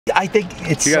I think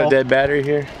it's You got a dead battery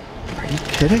here? Are you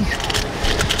kidding?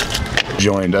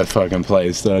 Joined a fucking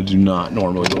place that I do not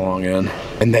normally belong in,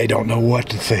 and they don't know what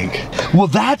to think. Well,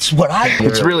 that's what I...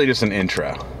 It's really just an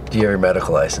intro. Do you have your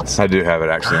medical license? I do have it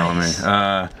actually on me.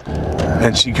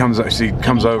 And she comes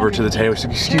over to the table. She's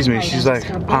like, excuse me. She's like,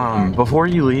 before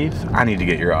you leave, I need to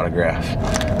get your autograph.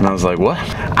 And I was like, what?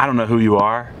 I don't know who you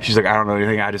are. She's like, I don't know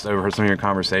anything. I just overheard some of your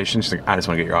conversation. She's like, I just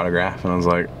want to get your autograph. And I was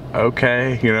like,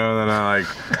 okay. You know, then I like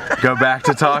go back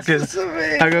to talking.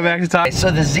 I go back to talking.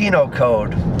 So the Xeno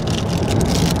code,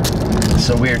 it's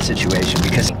a weird situation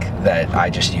because that I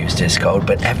just used his code,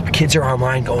 but kids are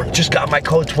online going, just got my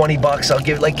code, 20 bucks, I'll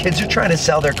give it. Like, kids are trying to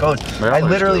sell their codes. I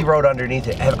literally wrote underneath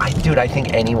it, dude, I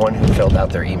think anyone who filled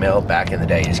out their email back in the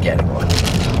day is getting one.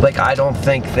 Like, I don't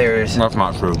think there's... That's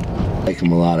not true. I like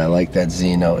them a lot. I like that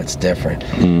Xeno. It's different.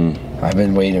 I've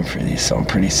been waiting for these, so I'm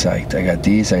pretty psyched. I got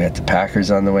these, I got the Packers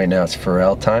on the way. Now it's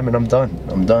Pharrell time, and I'm done.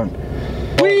 I'm done.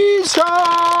 Please stop!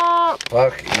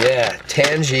 Fuck yeah,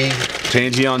 Tangy.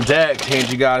 Tangy on deck.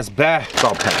 Tangy got us back. It's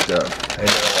all packed up. I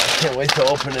know. I can't wait to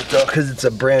open it though, because it's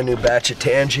a brand new batch of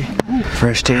Tangy.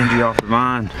 Fresh Tangy off the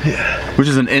vine. Yeah. Which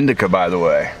is an indica, by the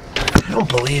way. I don't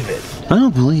believe it. I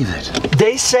don't believe it.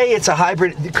 They say it's a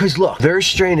hybrid, because look, their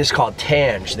strain is called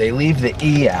Tange. They leave the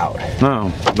E out.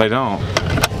 No, they don't.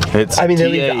 It's I mean, they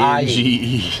leave the I.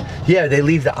 T-A-N-G-E. Yeah, they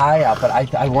leave the I out, but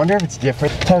I wonder if it's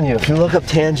different. I'm telling you, if you look up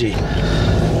Tangy,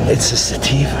 it's a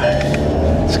sativa.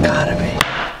 It's gotta be.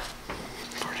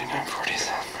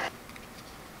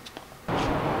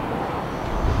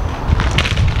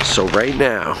 49.47. So right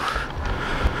now,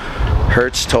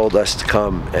 Hertz told us to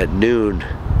come at noon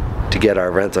to get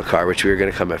our rental car, which we were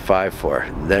gonna come at 5 for.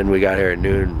 Then we got here at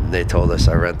noon, and they told us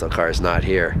our rental car is not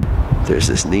here. There's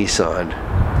this Nissan,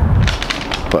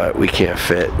 but we can't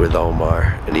fit with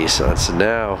Omar and Nissan, so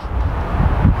now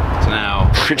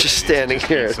we're just standing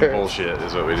here. Some bullshit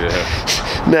is what we did.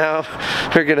 Now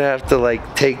we're gonna have to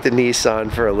like take the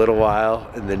Nissan for a little while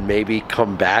and then maybe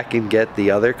come back and get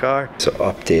the other car. So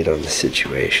update on the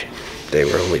situation. They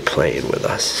were only playing with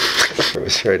us. It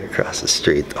was right across the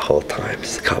street the whole time.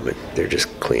 It's coming. They're just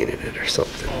cleaning it or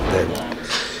something. Then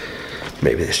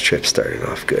maybe this trip started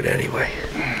off good anyway.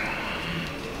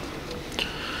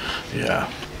 Yeah.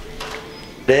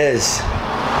 It is.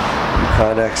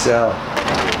 Yukon XL.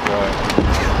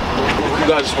 If you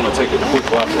guys just want to take a quick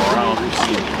lap around, you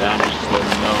see me down, just let me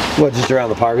know. What, just around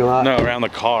the parking lot? No, around the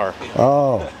car.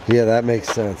 Oh, yeah, that makes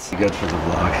sense. Good for the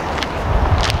vlog.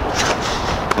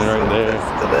 Right there.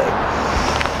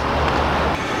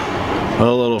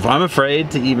 I'm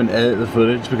afraid to even edit the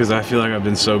footage because I feel like I've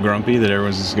been so grumpy that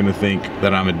everyone's just gonna think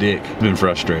that I'm a dick. It's been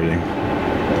frustrating.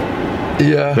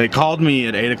 Yeah. They called me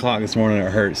at 8 o'clock this morning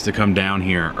at Hertz to come down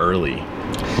here early.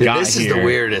 This is the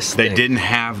weirdest thing. They didn't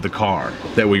have the car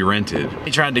that we rented.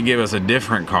 They tried to give us a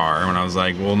different car and I was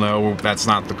like, well no, that's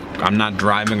not the, I'm not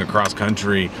driving across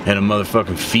country in a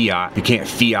motherfucking Fiat. You can't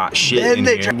Fiat shit in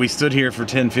here. We stood here for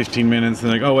 10-15 minutes and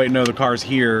they're like, oh wait, no, the car's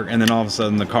here. And then all of a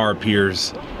sudden the car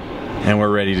appears and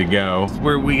we're ready to go.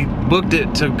 Where we booked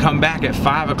it to come back at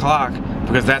 5 o'clock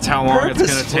because that's how long it's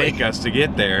gonna take us to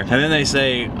get there. And then they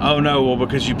say, oh no, well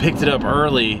because you picked it up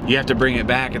early, you have to bring it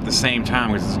back at the same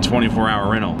time because it's a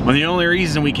 24-hour rental. When the only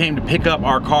reason we came to pick up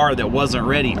our car that wasn't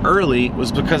ready early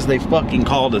was because they fucking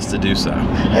called us to do so.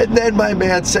 And then my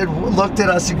man said, looked at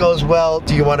us and goes, well,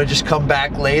 do you want to just come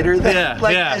back later then? Yeah,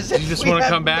 like, yeah, you just want to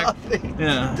come back?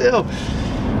 Yeah. To do.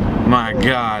 My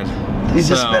God. You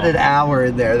just spent an hour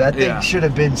in there. That thing should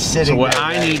have been sitting there. So what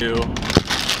I need to do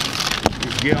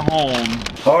is get home.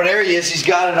 Oh, there he is. He's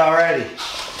got it already.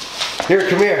 Here,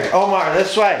 come here. Omar,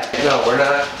 this way. No, we're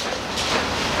not.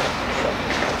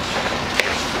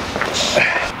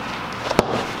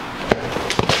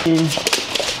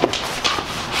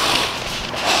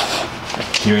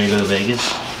 You ready to go to Vegas?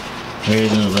 Ready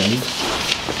to go to Vegas?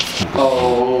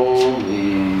 Holy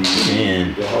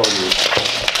man.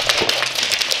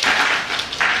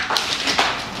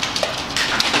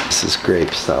 This is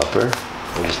grape stopper. I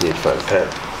just need to find a pen.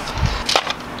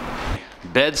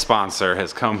 Bed sponsor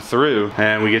has come through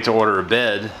and we get to order a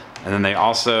bed. And then they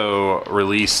also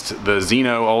released the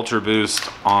Xeno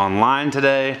Ultraboost online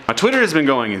today. My Twitter has been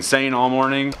going insane all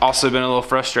morning. Also been a little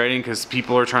frustrating because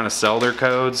people are trying to sell their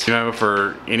codes, you know,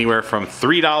 for anywhere from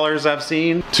 $3 I've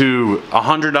seen to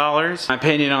 $100. My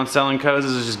opinion on selling codes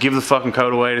is just give the fucking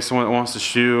code away to someone that wants to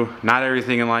shoe. Not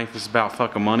everything in life is about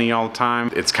fucking money all the time.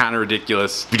 It's kind of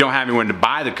ridiculous. If you don't have anyone to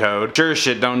buy the code, sure as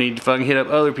shit don't need to fucking hit up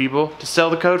other people to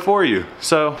sell the code for you.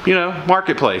 So, you know,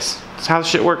 marketplace. That's how the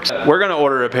shit works. We're gonna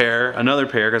order a pair, another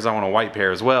pair, because I want a white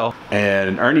pair as well.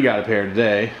 And Ernie got a pair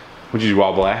today. Would you do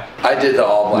all black? I did the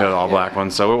all black. No, the all black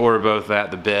one. So we'll order both that,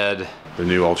 the bed, the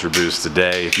new Ultraboost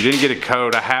today. If you didn't get a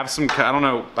code, I have some, I don't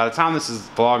know, by the time this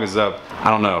vlog is up, I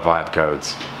don't know if I have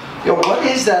codes. Yo, what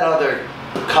is that other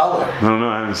color? I don't know,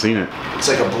 I haven't seen it. It's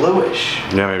like a bluish.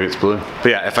 Yeah, maybe it's blue. But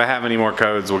yeah, if I have any more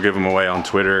codes, we'll give them away on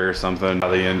Twitter or something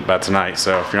by tonight.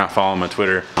 So if you're not following my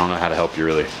Twitter, I don't know how to help you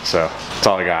really. So that's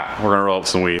all I got. We're gonna roll up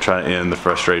some weed, try to end the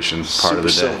frustration part of the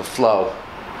day. Silver flow.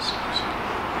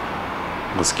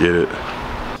 Let's get it.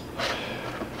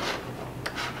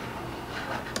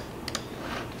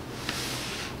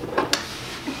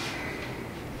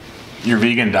 Your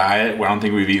vegan diet, well, I don't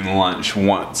think we've eaten lunch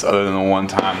once other than the one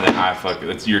time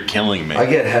that you're killing me. I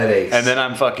get headaches. And then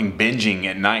I'm fucking binging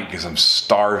at night because I'm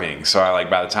starving. So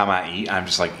by the time I eat, I'm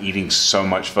just like eating so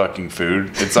much fucking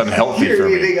food. It's unhealthy for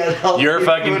me. Your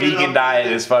fucking vegan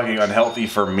diet is fucking unhealthy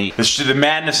for me. The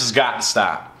madness has got to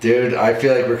stop. Dude, I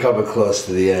feel like we're coming close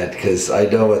to the end because I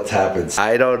know what happens.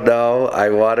 I don't know. I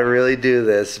want to really do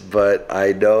this, but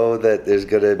I know that there's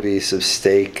going to be some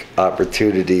steak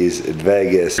opportunities in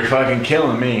Vegas. You're fucking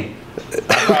killing me.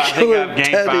 I think I've gained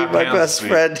 5 pounds. My best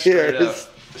friend here.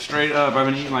 Straight up, I've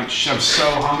been eating like shit. I'm so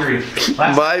hungry.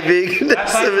 My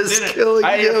veganism is killing you.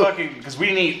 I ate a fucking, because we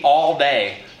didn't eat all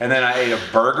day, and then I ate a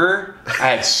burger, I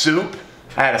had soup,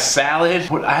 I had a salad,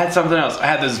 I had something else. I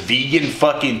had those vegan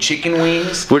fucking chicken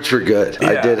wings. Which were good.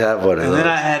 Yeah. I did have one of those. And then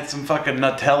I had some fucking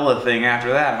Nutella thing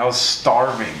after that. I was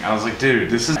starving. I was like, dude,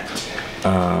 this is...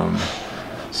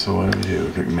 So what do we do?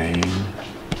 We click main,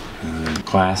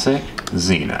 classic,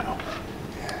 Xeno,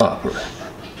 upper.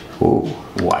 Ooh.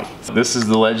 White. This is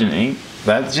the Legend ink.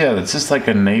 That's just like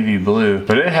a navy blue,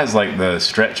 but it has like the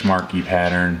stretch marky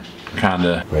pattern,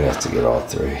 kinda. We'd have to get all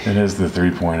three. It has the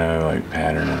 3.0 like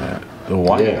pattern in it. The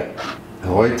white. Yeah.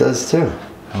 The white does too.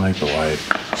 I like the white.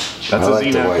 That's a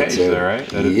Xeno case though,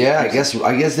 right? Yeah, I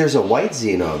guess there's a white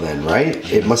Xeno then, right?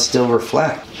 It must still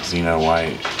reflect. Xeno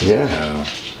white. Yeah.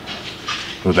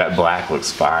 But that black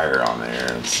looks fire on there.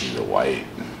 Let's see the white.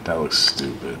 That looks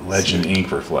stupid. Legend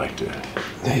ink reflected.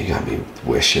 Yeah, you got me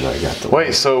wishing I got the white.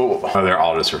 Wait, so they're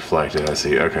all just reflected. I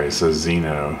see. Okay, so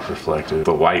Xeno reflected.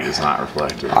 The white is not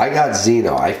reflected. I got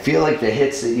Xeno. I feel like the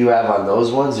hits that you have on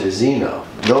those ones are Xeno.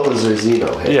 Those are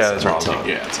Xeno hits. Yeah, that's all.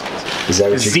 Yeah, it's all. Is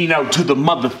that what Xeno to the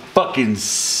motherfucking.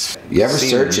 You ever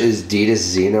search Adidas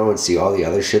Xeno and see all the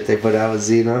other shit they put out with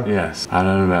Xeno? Yes, I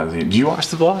know about Xeno. Do you watch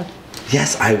the vlog?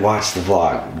 Yes, I watched the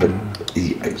vlog, but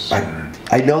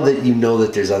I know that you know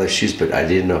that there's other shoes, but I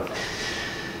didn't know.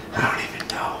 I don't even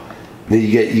know.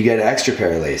 You get an extra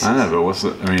pair of laces. I know, but what's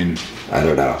the? I mean, I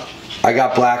don't know. I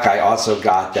got black. I also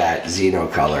got that Xeno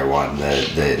color one,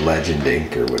 the Legend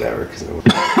ink or whatever.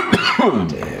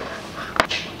 Damn.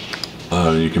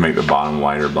 You can make the bottom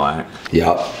white or black.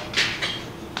 Yup.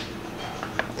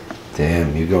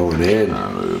 Damn, you going in?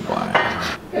 I'm move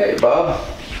black. Hey, Bob.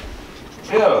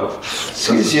 Yo.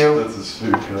 Excuse you. That's his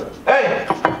food cut. Hey.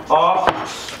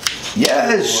 Off.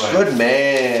 Yes, What? good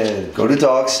man. Go to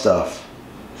dog stuff.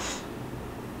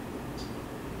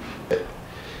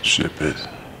 Ship it.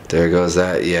 There goes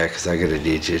that. Yeah, because I'm gonna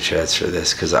need you to transfer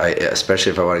this, because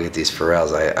especially if I want to get these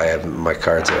Pharrells, I have my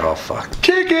cards are all fucked.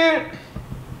 Kick it.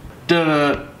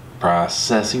 Dun.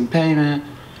 Processing payment.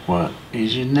 What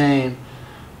is your name?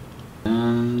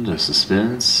 And the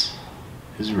suspense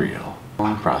is real.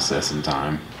 Long processing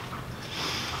time.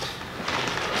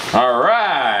 All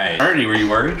right. Ernie, were you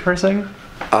worried for a second?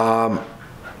 Ooh,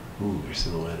 you're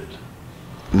silhouetted.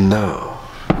 No.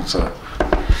 What's up?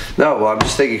 No, well, I'm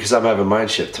just thinking because I'm having mine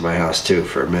shipped to my house too.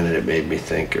 For a minute, it made me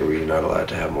think, are we not allowed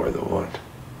to have more than one?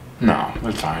 No,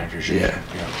 that's fine if you're sure. Yeah.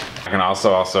 I can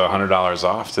also $100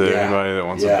 off to anybody that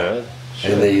wants a bed.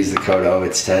 Sure. And they use the code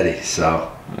OhItsTeddy,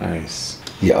 so. Nice.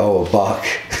 You owe $1.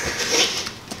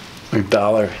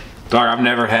 $1. Dog, I've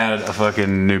never had a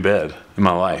fucking new bed in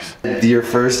my life. Your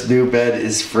first new bed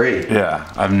is free. Yeah,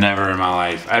 I've never in my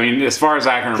life. I mean, as far as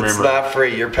I can remember. It's not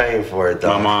free, you're paying for it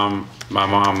though. My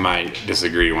mom might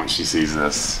disagree once she sees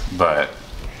this, but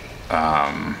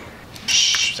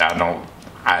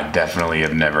I definitely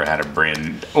have never had a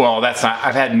brand. Well, that's not.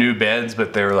 I've had new beds,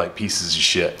 but they were like pieces of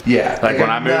shit. Yeah. Like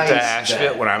when I moved to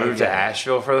Asheville. When I moved to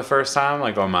Asheville for the first time,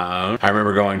 like on my own, I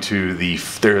remember going to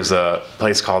there's a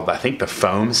place called, I think, the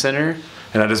Foam Center.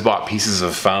 And I just bought pieces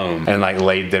of foam and like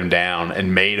laid them down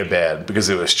and made a bed because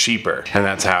it was cheaper. And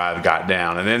that's how I got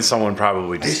down. And then someone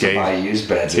probably just gave me used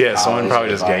beds. Yeah, someone probably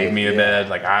just gave me a bed.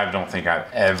 Like I don't think I've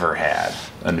ever had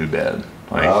a new bed.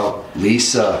 Like, well,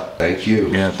 Lisa, thank you.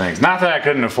 Yeah, thanks. Not that I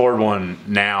couldn't afford one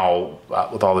now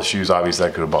with all the shoes. Obviously,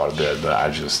 I could have bought a bed,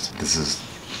 but this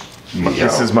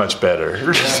is much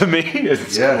better to me.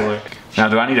 It's cooler. Now,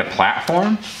 do I need a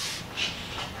platform?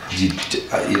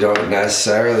 You don't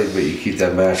necessarily, but you keep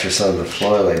that mattress on the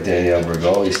floor like Danielle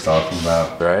Bergoli's talking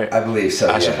about. Right? I believe so.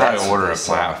 I should probably order a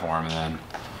sell. platform then.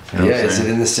 You know Yeah, is it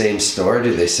in the same store?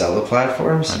 Do they sell the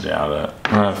platforms? I doubt it.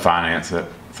 I'm gonna finance it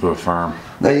through a firm.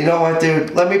 No, you know what,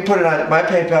 dude? Let me put it on. My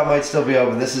PayPal might still be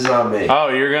open. This is on me. Oh,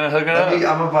 you're gonna hook it up? I'm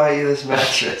gonna buy you this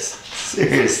mattress.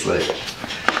 Seriously.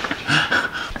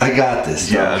 I got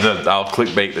this. Yeah, I'll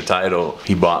clickbait the title.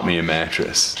 He bought me a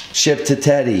mattress. Ship to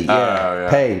Teddy. Yeah.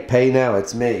 Yeah. Pay now.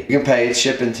 It's me. You can pay. It's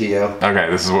shipping to you. Okay,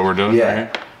 this is what we're doing. Yeah.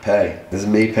 Right? Pay. This is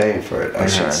me paying for it. I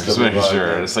should still just be making sure.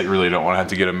 buying I just like really don't want to have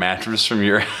to get a mattress from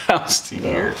your house to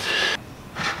here.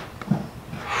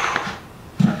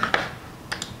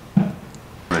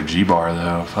 A G-bar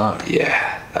though, fuck.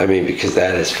 Yeah, I mean, because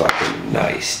that is fucking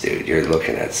nice, dude. You're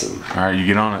looking at some. All right, you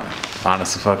get on it. Find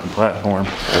us a fucking platform.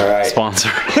 All right.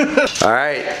 Sponsor. All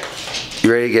right.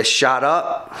 You ready to get shot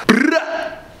up?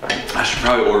 I should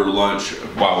probably order lunch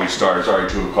while we start. It's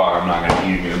already 2 o'clock. I'm not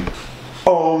gonna eat again.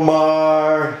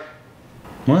 Omar.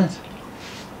 What?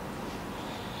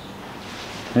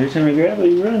 Every time I grab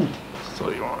it, you run. That's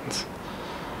what he wants.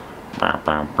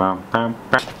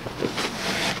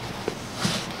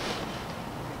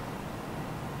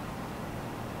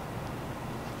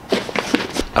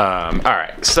 All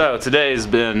right, so today's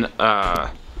been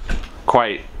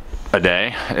quite a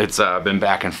day. It's been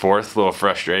back and forth, a little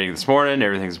frustrating this morning.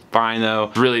 Everything's fine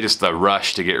though. Really just the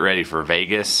rush to get ready for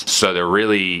Vegas. So they're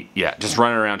really, yeah, just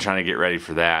running around trying to get ready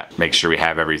for that. Make sure we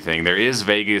have everything. There is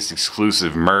Vegas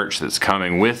exclusive merch that's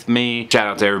coming with me. Shout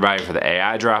out to everybody for the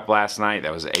AI drop last night.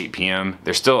 That was at 8 p.m.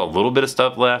 There's still a little bit of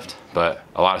stuff left, but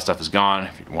a lot of stuff is gone.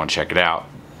 If you want to check it out,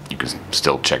 you can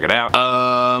still check it out.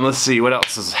 Let's see, what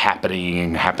else is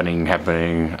happening?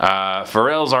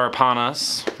 Pharrells are upon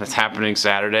us. That's happening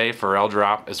Saturday. Pharrell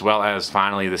drop, as well as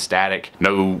finally the static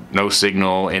no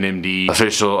signal NMD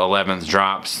official 11th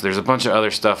drops. There's a bunch of other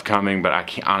stuff coming, but I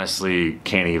honestly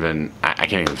can't even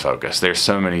focus. There's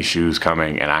so many shoes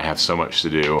coming, and I have so much to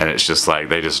do, and it's just like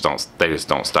they just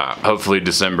don't stop. Hopefully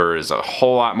December is a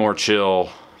whole lot more chill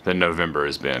than November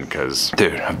has been, because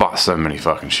dude, I bought so many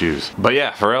fucking shoes. But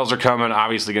yeah, Pharrells are coming,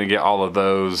 obviously gonna get all of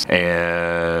those,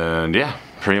 and yeah,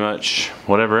 pretty much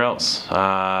whatever else.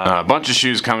 A bunch of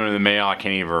shoes coming in the mail. I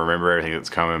can't even remember everything that's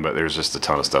coming, but there's just a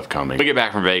ton of stuff coming. When we get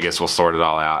back from Vegas, we'll sort it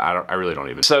all out. I really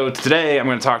don't even. So today I'm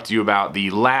gonna talk to you about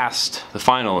the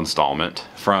final installment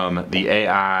from the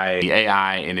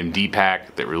AI NMD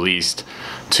pack that released.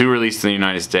 2 released in the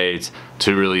United States,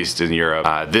 2 released in Europe.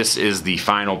 This is the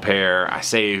final pair. I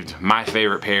saved my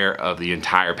favorite pair of the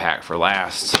entire pack for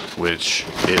last, which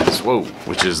is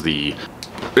the,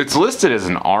 it's listed as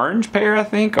an orange pair, I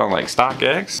think, on like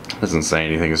StockX. Doesn't say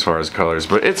anything as far as colors,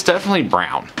 but it's definitely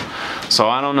brown. So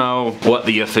I don't know what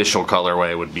the official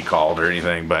colorway would be called or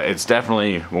anything, but it's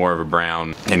definitely more of a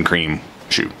brown and cream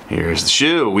shoe. Here's the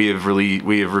shoe. We have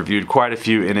reviewed quite a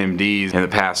few NMDs in the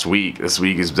past week. This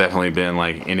week has definitely been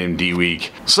like NMD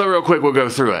week. So real quick, we'll go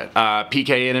through it.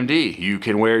 PK NMD, you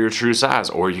can wear your true size,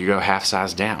 or you go half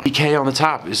size down. PK on the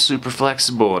top is super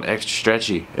flexible and extra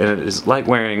stretchy, and it is like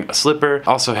wearing a slipper.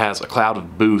 Also has a cloud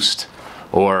of boost,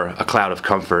 or a cloud of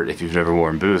comfort if you've never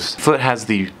worn Boost. Foot has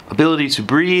the ability to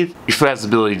breathe. Your foot has the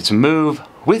ability to move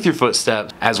with your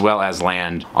footsteps, as well as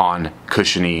land on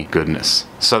cushiony goodness.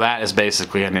 So that is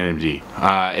basically an NMD.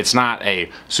 It's not a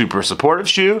super supportive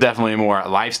shoe, definitely more a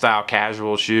lifestyle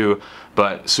casual shoe,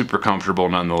 but super comfortable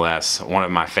nonetheless. One of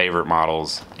my favorite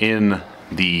models in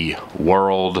the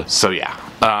world. So yeah,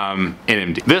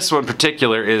 NMD. This one in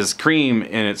particular is cream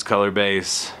in its color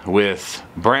base with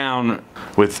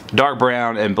dark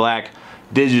brown and black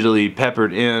digitally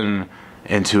peppered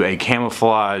into a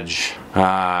camouflage.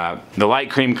 The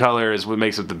light cream color is what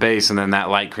makes up the base, and then that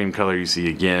light cream color you see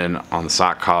again on the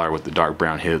sock collar with the dark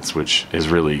brown hits, which is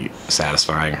really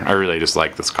satisfying. I really just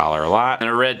like this collar a lot. And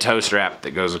a red toe stripe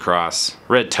that goes across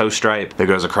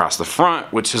the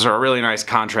front, which is a really nice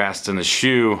contrast in the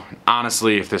shoe.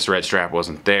 Honestly, if this red strap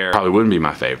wasn't there, probably wouldn't be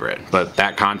my favorite, but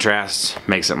that contrast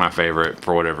makes it my favorite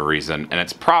for whatever reason, and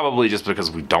it's probably just because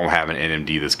we don't have an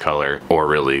NMD this color, or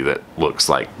really that looks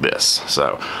like this.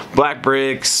 So black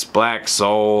bricks, black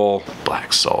sole,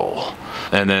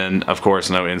 and then of course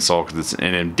no insole because it's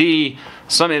an NMD.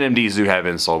 Some NMDs do have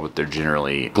insole, but they're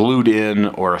generally glued in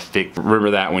or affixed. Remember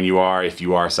that if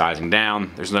you are sizing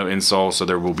down, there's no insole, so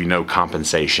there will be no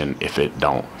compensation if it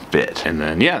don't fit. And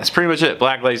then yeah, that's pretty much it.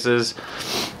 Black laces.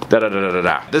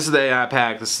 This is the AI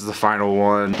pack. This is the final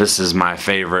one. This is my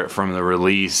favorite from the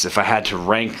release. If I had to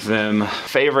rank them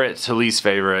favorite to least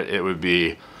favorite, it would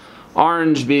be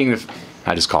orange being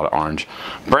I just called it orange.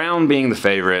 Brown being the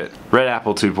favorite, Red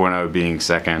Apple 2.0 being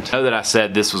second. I know that I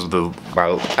said this was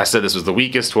the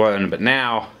weakest one, but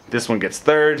now this one gets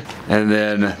third, and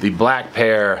then the black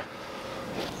pair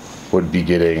would be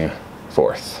getting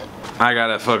fourth. I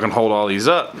gotta fucking hold all these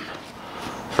up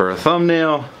for a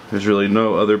thumbnail. There's really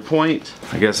no other point,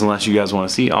 I guess, unless you guys want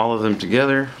to see all of them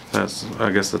together.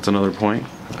 I guess that's another point.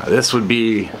 This would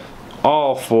be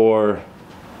all four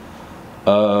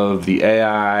of the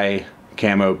AI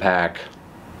Camo Pack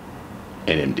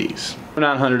NMDs.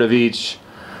 900 of each.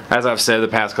 As I've said the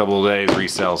past couple of days,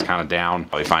 resale's kind of down.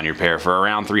 Probably find your pair for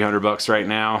around 300 bucks right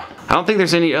now. I don't think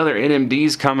there's any other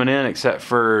NMDs coming in except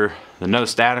for the no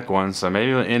static ones, so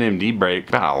maybe an NMD break.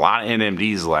 Got a lot of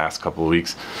NMDs the last couple of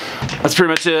weeks. That's pretty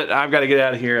much it. I've got to get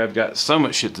out of here. I've got so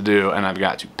much shit to do, and I've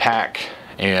got to pack,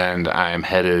 and I'm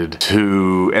headed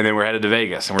to, and then we're headed to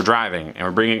Vegas, and we're driving, and we're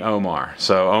bringing Omar.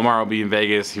 So Omar will be in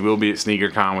Vegas. He will be at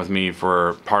SneakerCon with me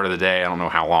for part of the day. I don't know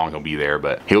how long he'll be there,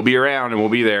 but he'll be around and we'll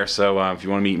be there. So if you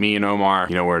want to meet me and Omar,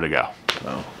 you know where to go.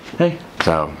 So, hey.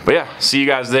 So, but yeah, see you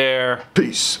guys there.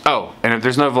 Peace. Oh, and if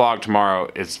there's no vlog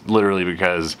tomorrow, it's literally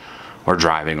because we're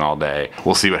driving all day.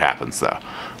 We'll see what happens though.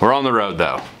 We're on the road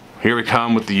though. Here we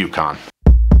come with the Yukon.